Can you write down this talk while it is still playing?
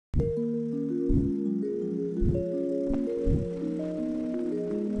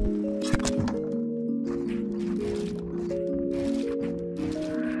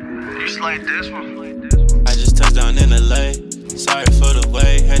like this one. I just touched down in LA. Sorry for the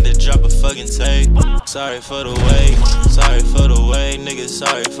way, had to drop a fucking tape. Sorry for the way, sorry for the way, niggas,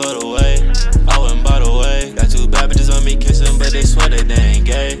 sorry for the way. Oh, and by the way, got two bad bitches on me kissing, but they swear that they ain't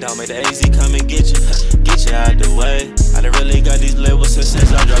gay. Don't make the AZ come and get you out the way. I done really got these labels since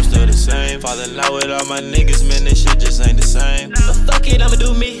I dropped, still the same. Fall in love with all my niggas, man, this shit just ain't the same. But fuck it, I'ma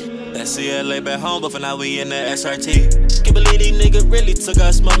do me. That's CLA back home, but for now we in the SRT. Can't believe these niggas really took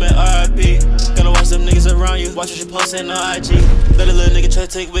us moment RIP. Gonna watch them niggas around you, watch what you postin' on IG. Let a little nigga try to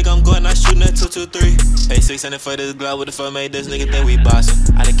take wig, I'm going out shooting at 223. Pay 600 for this glove, what the fuck made this nigga think we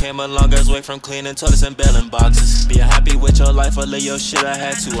bossin'? I done came a long ass way from cleaning toilets and bailing boxes. Being happy with your life or live your shit, I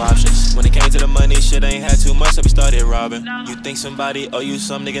had two options. When it came to the money, shit ain't had too much, so we started robbing. You think somebody owe you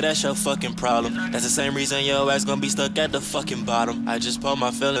some, nigga, that's your fucking problem. That's the same reason your ass gon' be stuck at the fucking bottom. I just pulled my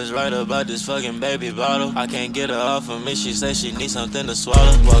feelings right about this fucking baby bottle. I can't get her off of me, she say she needs something to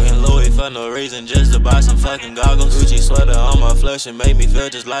swallow. Walking Louis for no reason, just to buy some fucking goggles. Gucci sweater on my flesh and make me feel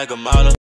just like a model.